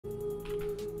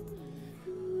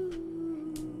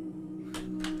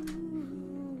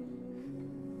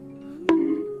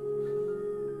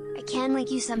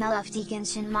link you some LFD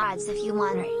Genshin mods if you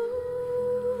want it.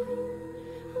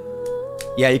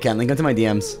 Yeah, you can. Link them to my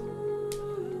DMs.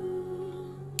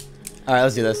 Alright,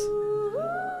 let's do this.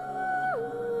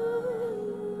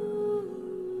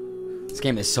 This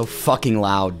game is so fucking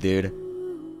loud, dude.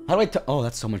 How do I oh,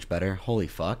 that's so much better. Holy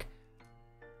fuck.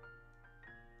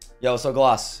 Yo, so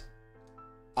Gloss.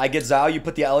 I get Zhao, you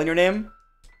put the L in your name.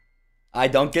 I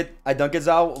don't get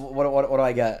Zhao. What do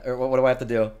I get? Or what do I have to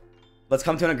do? Let's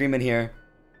come to an agreement here.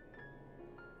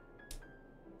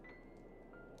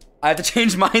 I have to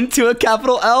change mine to a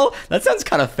capital L? That sounds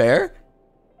kind of fair.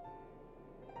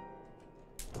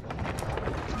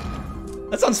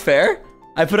 That sounds fair.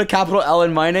 I put a capital L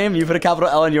in my name, you put a capital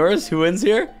L in yours. Who wins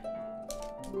here?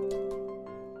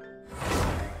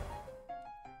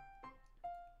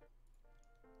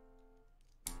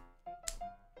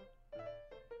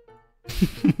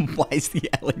 Why is the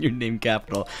L in your name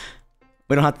capital?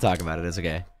 We don't have to talk about it, it's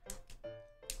okay.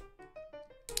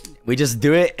 We just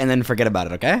do it and then forget about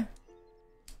it, okay?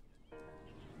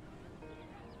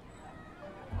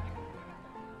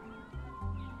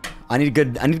 I need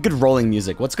good rolling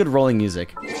music. What's good rolling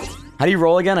music? How do you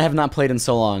roll again? I have not played in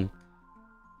so long.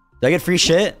 Do I get free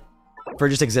shit for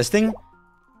just existing?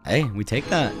 Hey, we take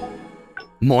that.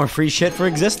 More free shit for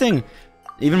existing.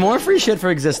 Even more free shit for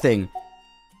existing.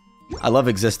 I love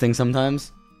existing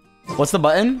sometimes. What's the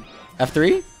button?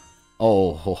 F3?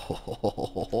 Oh.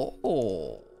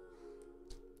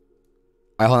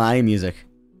 Alright, hold on. I need music.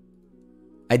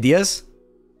 Ideas?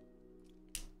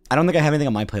 I don't think I have anything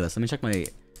on my playlist. Let me check my...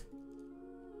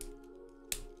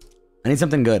 I need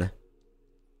something good.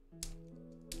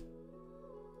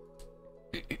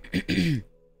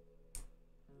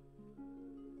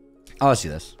 Oh, let's do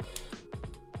this.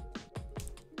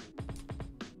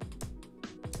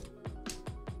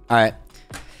 Alright.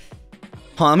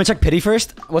 Hold on, let me check pity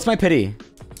first. What's my pity?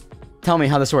 Tell me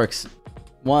how this works.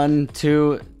 1,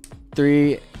 2,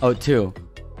 3... Oh, 2.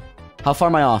 How far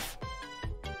am I off?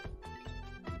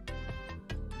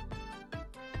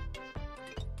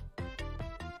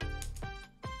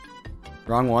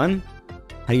 Wrong one?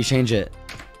 How do you change it?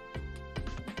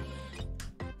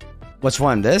 Which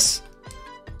one? This?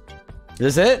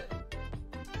 Is this it?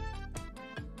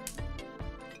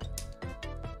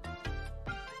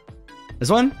 This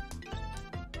one?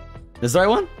 This is the right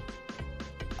one?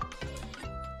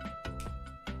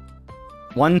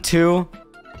 1, 2,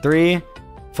 3,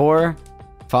 4,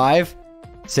 5,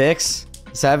 6,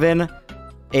 7,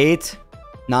 8,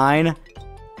 9,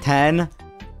 10,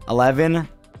 11.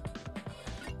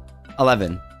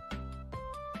 11.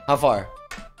 How far?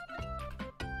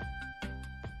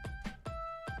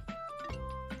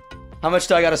 How much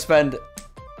do I gotta spend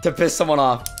to piss someone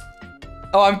off?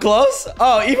 Oh, I'm close?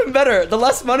 Oh, even better. The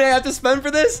less money I have to spend for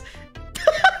this,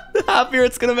 the happier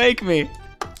it's gonna make me.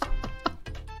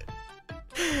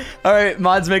 Alright,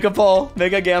 mods, make a poll.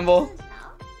 Make a gamble.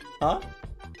 Huh?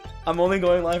 I'm only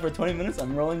going live for 20 minutes.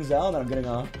 I'm rolling Zell and I'm getting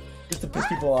off. Just to piss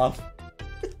people off.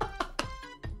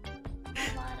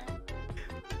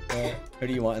 Who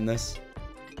do you want in this?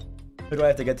 Who do I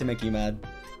have to get to make you mad?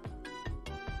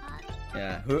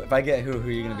 Yeah, who? If I get who are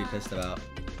you gonna be pissed about?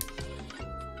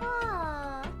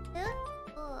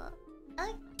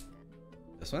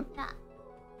 This one? Yeah.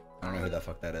 I don't know who the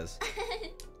fuck that is.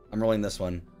 I'm rolling this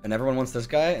one. And everyone wants this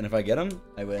guy, and if I get him,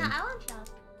 I win. Yeah, I want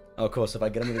Charles. Oh, cool. So if I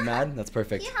get him to be mad, that's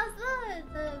perfect. He has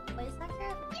the voice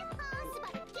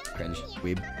actor. Cringe.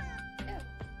 Weeb.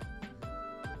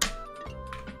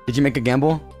 Did you make a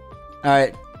gamble?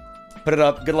 Alright. Put it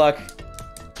up. Good luck.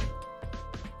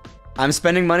 I'm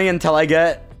spending money until I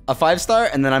get a 5-star,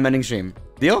 and then I'm ending stream.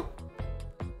 Deal?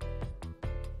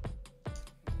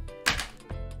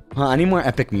 Huh, I need more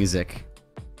epic music.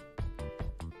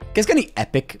 You guys got any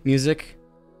epic music?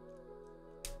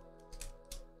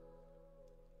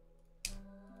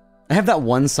 I have that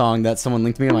one song that someone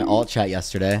linked me in my alt chat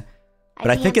yesterday,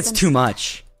 but I think it's too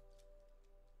much.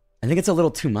 I think it's a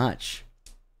little too much.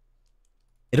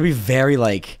 It'll be very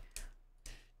like...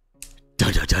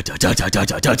 Da, da, da, da, da, da,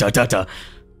 da, da, da, da, da.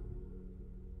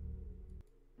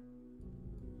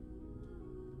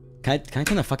 Can I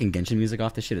turn the fucking Genshin music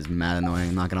off? This shit is mad annoying,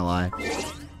 I'm not gonna lie.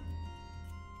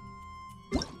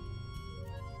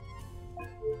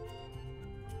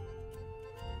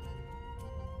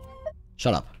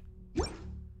 Shut up.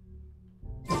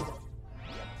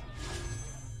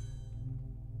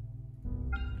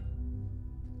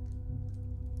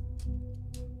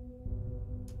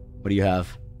 What do you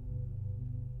have?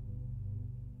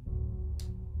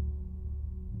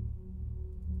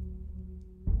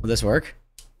 Will this work?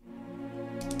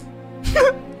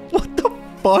 What the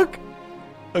fuck?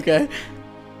 Okay.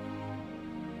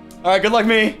 Alright, good luck,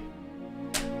 me.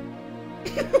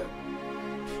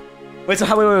 Wait,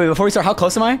 so wait, before we start, how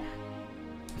close am I?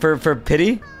 For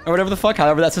pity? Or whatever the fuck,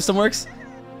 however that system works?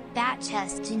 Bat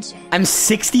chest Genshin. I'm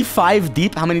 65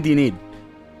 deep. How many do you need?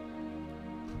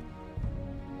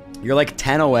 You're like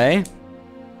 10 away?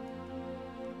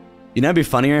 You know, it'd be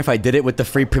funnier if I did it with the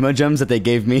free Primo Gems that they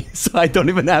gave me, so I don't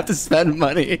even have to spend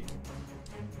money.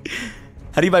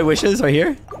 How do you buy wishes? Right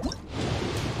here?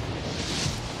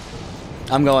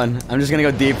 I'm going. I'm just gonna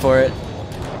go deep for it.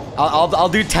 I'll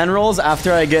do 10 rolls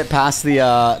after I get past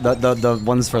the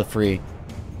ones for free.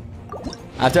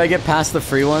 After I get past the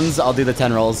free ones, I'll do the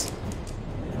 10 rolls.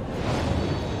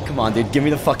 Come on, dude. Give me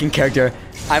the fucking character.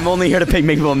 I'm only here to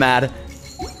make people mad.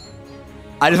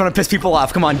 I just want to piss people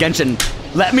off. Come on, Genshin.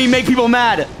 Let me make people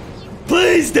mad.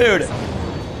 Please, dude.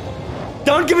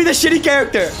 Don't give me the shitty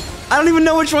character. I don't even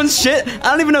know which one's shit.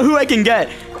 I don't even know who I can get.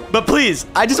 But please,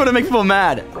 I just want to make people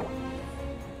mad.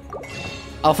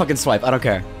 I'll fucking swipe. I don't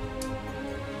care.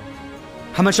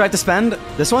 How much do I have to spend?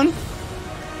 This one?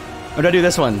 Or do I do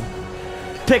this one?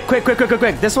 Pick, quick.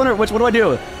 This one or which? What do I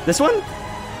do? This one?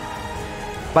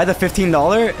 Buy the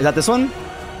 $15? Is that this one?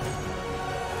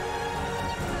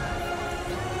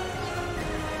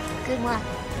 Good luck.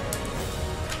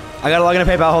 I gotta log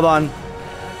into PayPal. Hold on.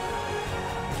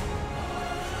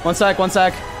 One sec.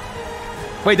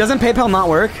 Wait, doesn't PayPal not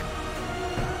work?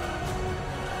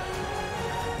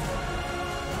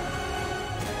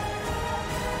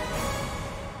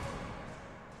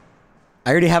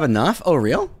 I already have enough? Oh,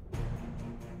 real?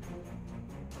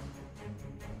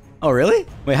 Oh, really?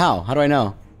 Wait, how? How do I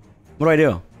know? What do I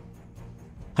do?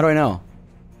 How do I know?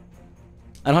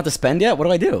 I don't have to spend yet? What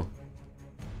do I do?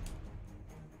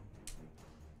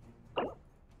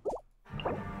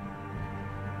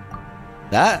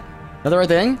 That? Is that the right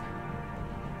thing?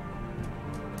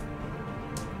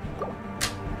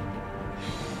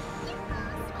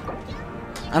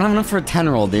 I don't have enough for a 10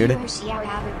 roll, dude. I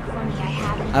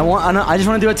just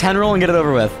want to do a 10 roll and get it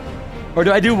over with. Or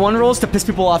do I do 1 rolls to piss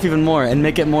people off even more and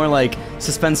make it more like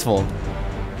suspenseful?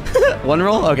 1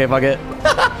 roll? Okay, fuck it.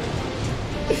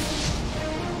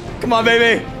 Come on,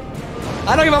 baby.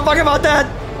 I don't give a fuck about that.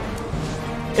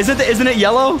 Isn't it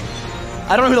yellow?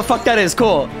 I don't know who the fuck that is.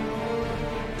 Cool.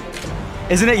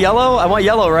 Isn't it yellow? I want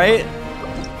yellow, right?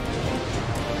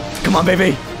 Come on,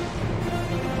 baby.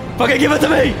 Fucking give it to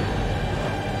me.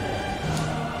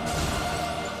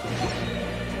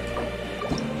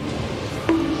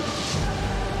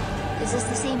 Is this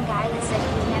the same guy that said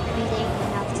he would never be late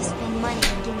enough to spend money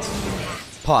on Genshin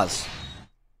Impact? Pause.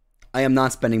 I am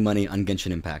not spending money on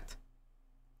Genshin Impact.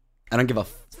 I don't give a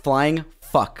flying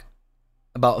fuck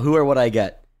about who or what I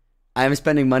get. I am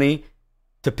spending money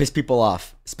to piss people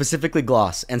off, specifically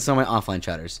Gloss and some of my offline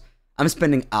chatters. I'm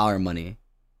spending our money.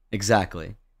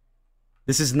 Exactly.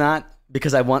 This is not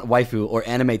because I want waifu or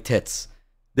anime tits.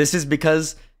 This is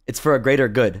because it's for a greater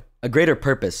good, a greater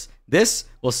purpose. This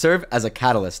will serve as a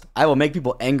catalyst. I will make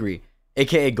people angry,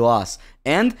 aka Gloss.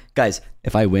 And guys,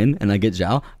 if I win and I get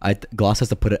Zhao, Gloss has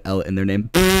to put an L in their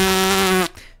name.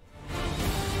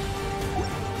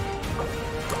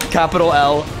 Capital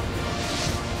L.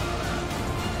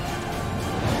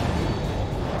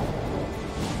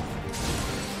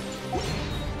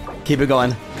 Keep it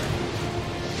going.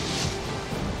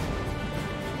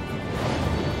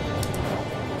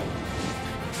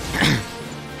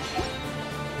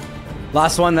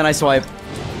 Last one, then I swipe.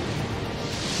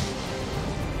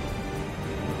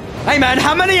 Hey man,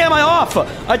 how many am I off?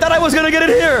 I thought I was gonna get it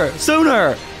here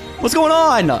sooner. What's going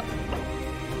on?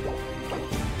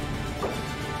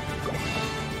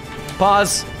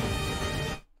 Pause.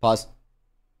 Pause.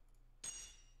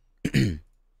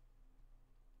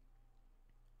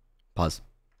 Pause.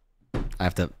 I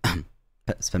have to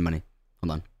spend money.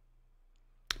 Hold on.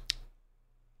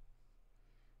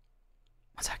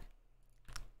 One sec.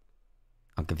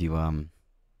 I'll give you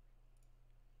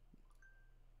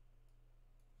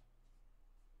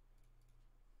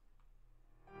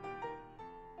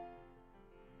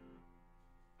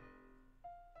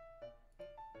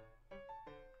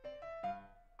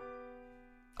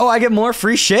Oh, I get more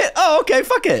free shit? Oh, okay,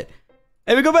 fuck it.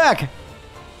 Hey, we go back.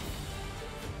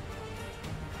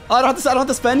 Oh, I don't have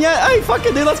to spend yet? Hey, fuck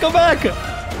it, dude, let's go back.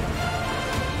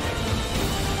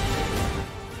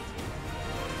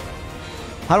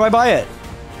 How do I buy it?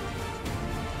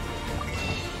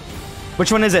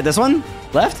 Which one is it? This one?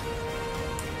 Left?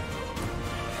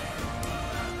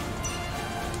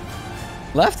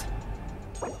 Left?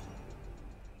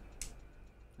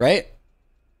 Right?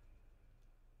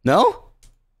 No?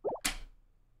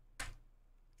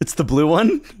 It's the blue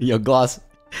one? Yo, Gloss.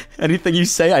 Anything you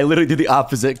say, I literally do the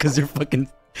opposite because you're fucking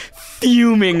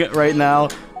fuming right now.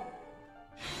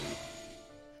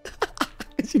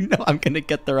 You know I'm gonna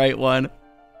get the right one.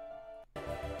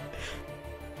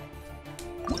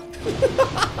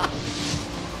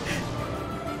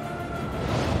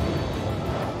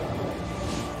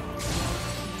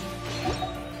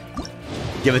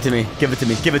 Give it to me, give it to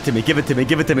me, give it to me, give it to me,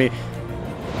 give it to me.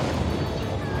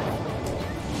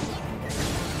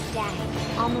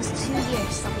 Dang, almost 2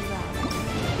 years I'll be low.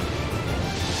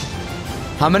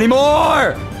 How many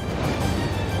more?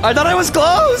 I thought I was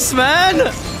close,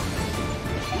 man!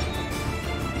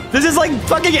 This is like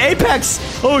fucking Apex!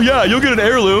 Oh yeah, you'll get an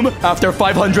heirloom after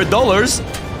 $500.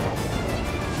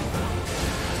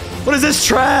 What is this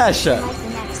trash? Like the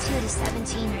next 2 to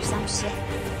 17 or some shit.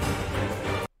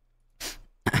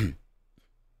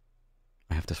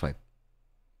 I have to swipe.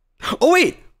 Oh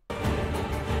wait!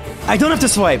 I don't have to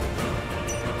swipe!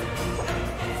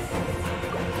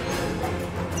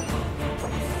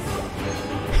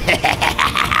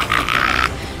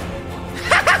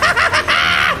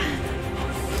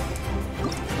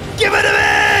 Give it to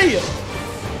me!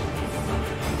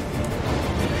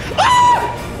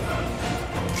 Ah!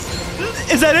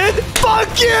 Is that it?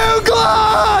 Fuck you,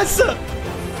 Glass!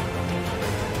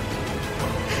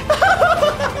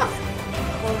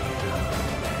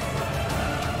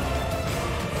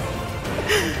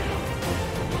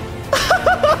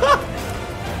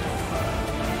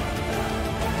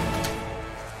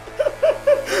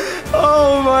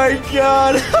 Oh my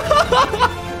god!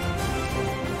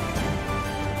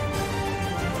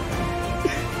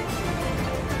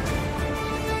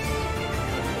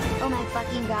 Oh my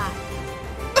fucking god.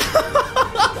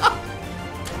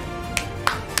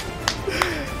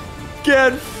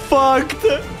 Get fucked!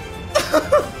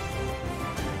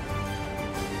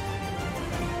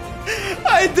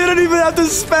 I didn't even have to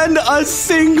spend a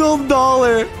single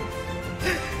dollar!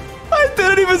 I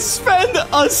didn't even spend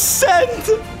a cent!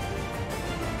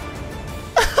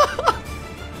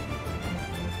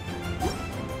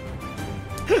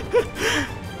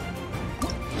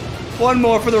 One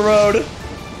more for the road.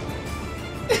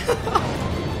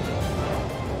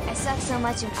 I suck so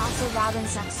much and also Robin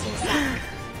sucks too.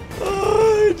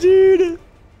 Oh, dude.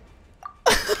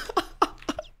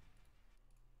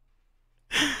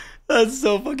 That's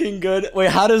so fucking good. Wait,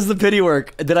 how does the pity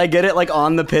work? Did I get it like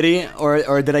on the pity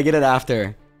or did I get it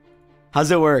after?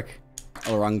 How's it work?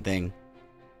 Oh, wrong thing.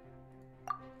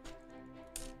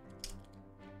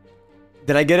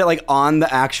 Did I get it like on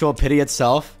the actual pity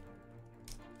itself?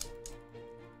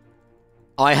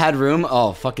 Oh, I had room?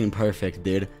 Oh, fucking perfect,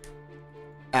 dude.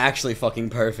 Actually fucking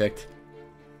perfect.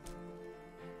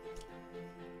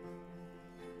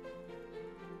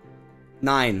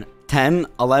 Nine, 10,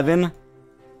 11.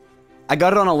 I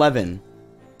got it on 11.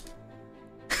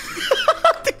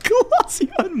 The gloss, you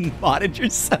unmodded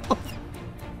yourself.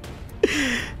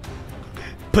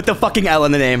 Put the fucking L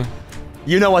in the name.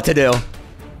 You know what to do.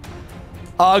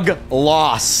 Ugh,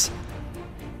 loss.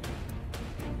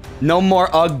 No more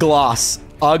ugh gloss.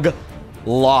 Ugh,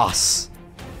 loss.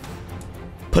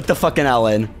 Put the fucking L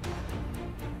in.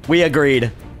 We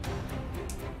agreed.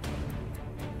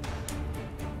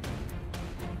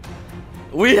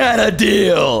 We had a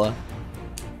deal.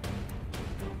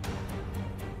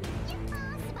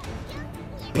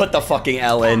 Put the fucking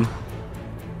L in.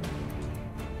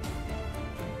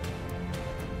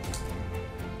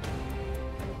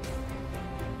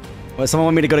 Wait, someone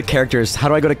want me to go to characters. How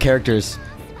do I go to characters?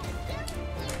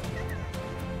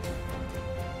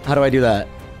 How do I do that?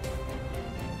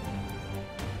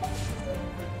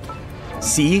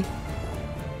 C?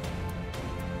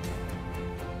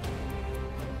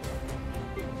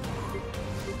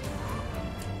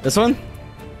 This one?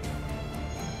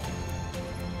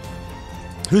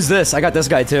 Who's this? I got this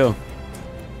guy too.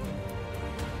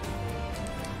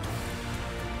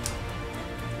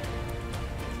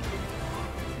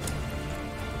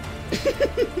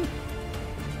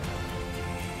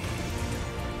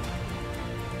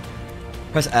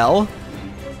 Press L?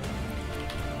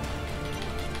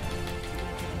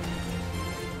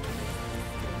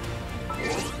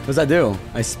 What does that do?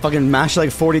 I fucking mashed it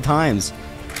like 40 times.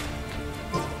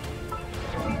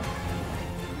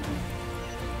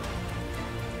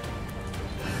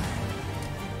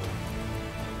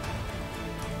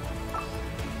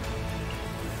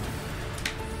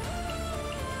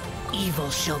 Evil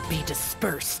shall be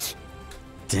dispersed.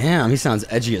 Damn, he sounds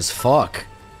edgy as fuck.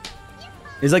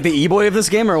 He's like the e-boy of this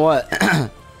game or what?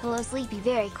 Hello Sleepy,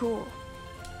 very cool.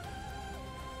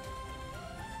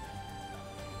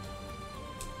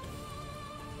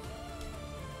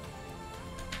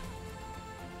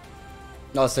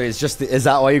 No, so he's just the, is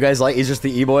that why you guys like, he's just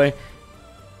the e-boy?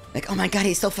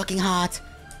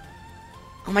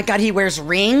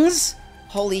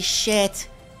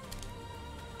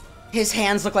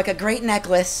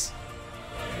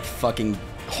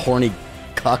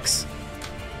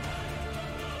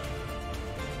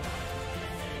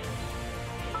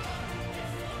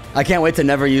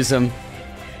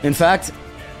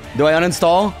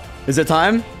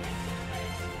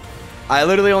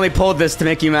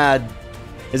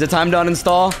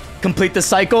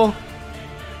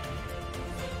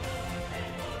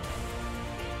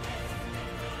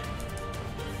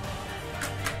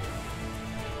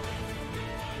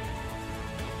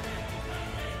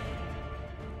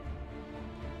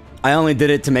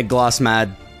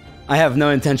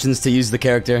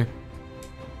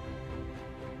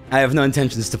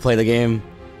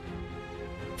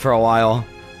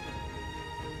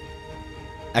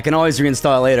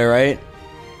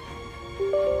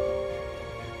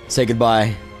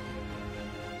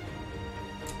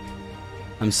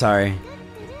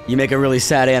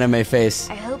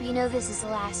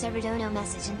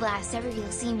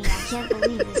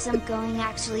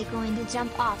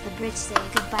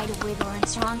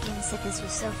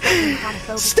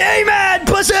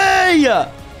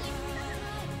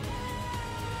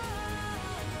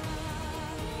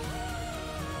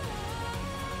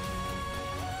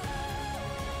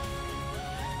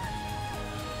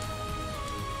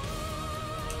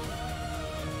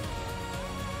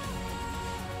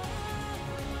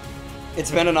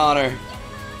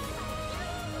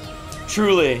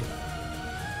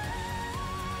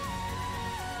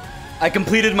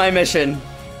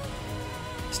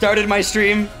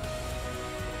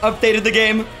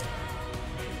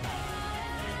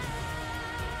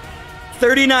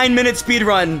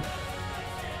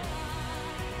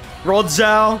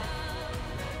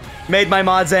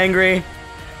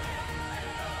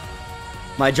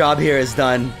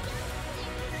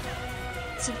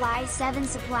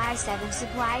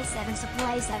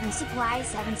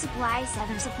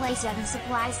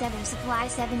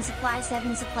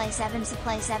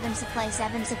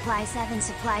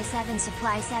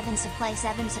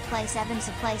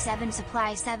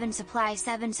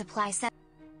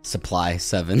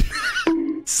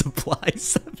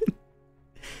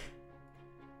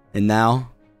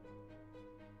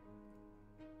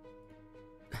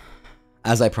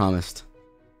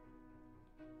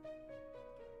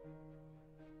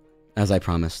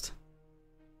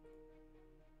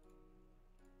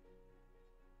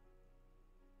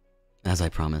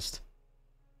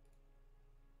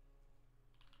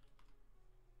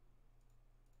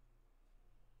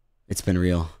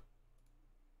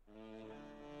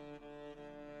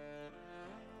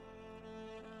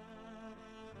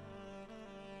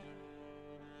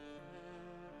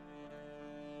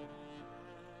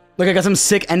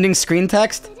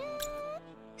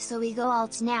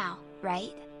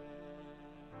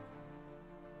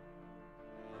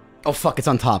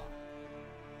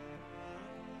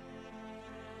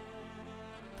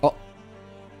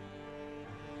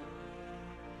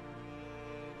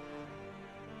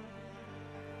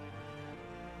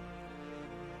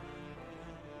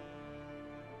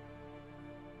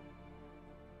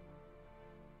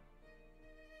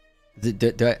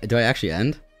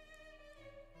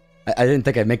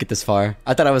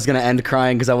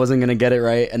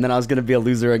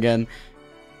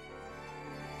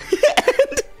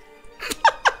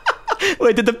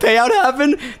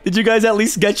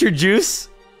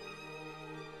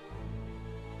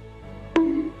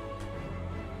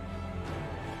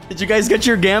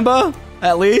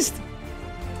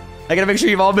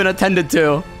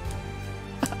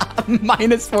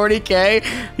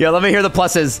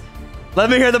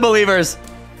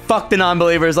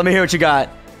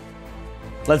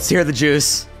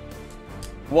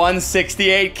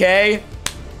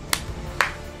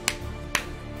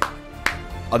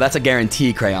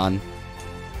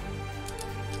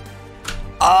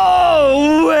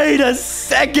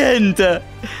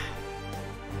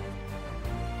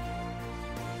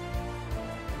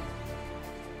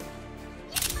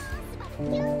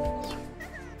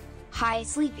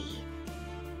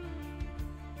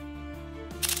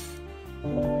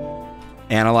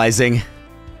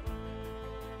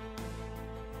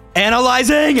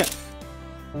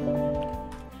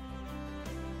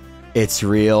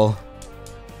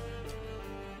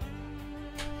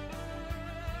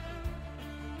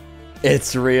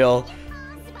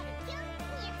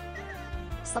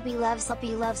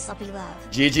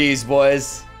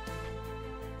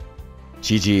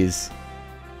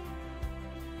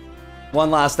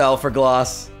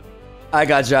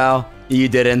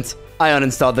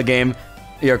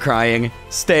 You're crying.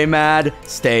 Stay mad.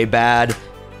 Stay bad.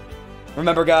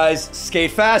 Remember, guys,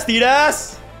 skate fast, eat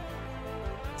ass.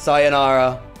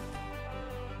 Sayonara.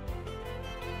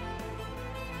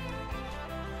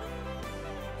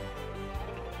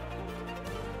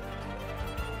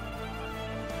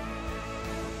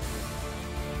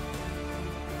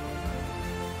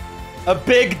 A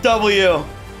big W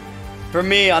for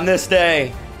me on this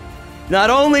day.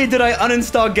 Not only did I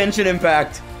uninstall Genshin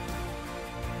Impact,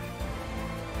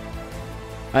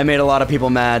 I made a lot of people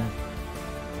mad.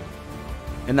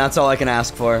 And that's all I can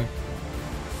ask for.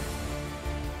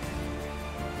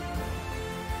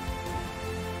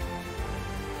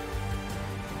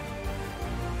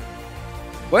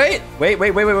 Wait.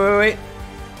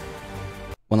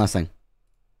 One last thing.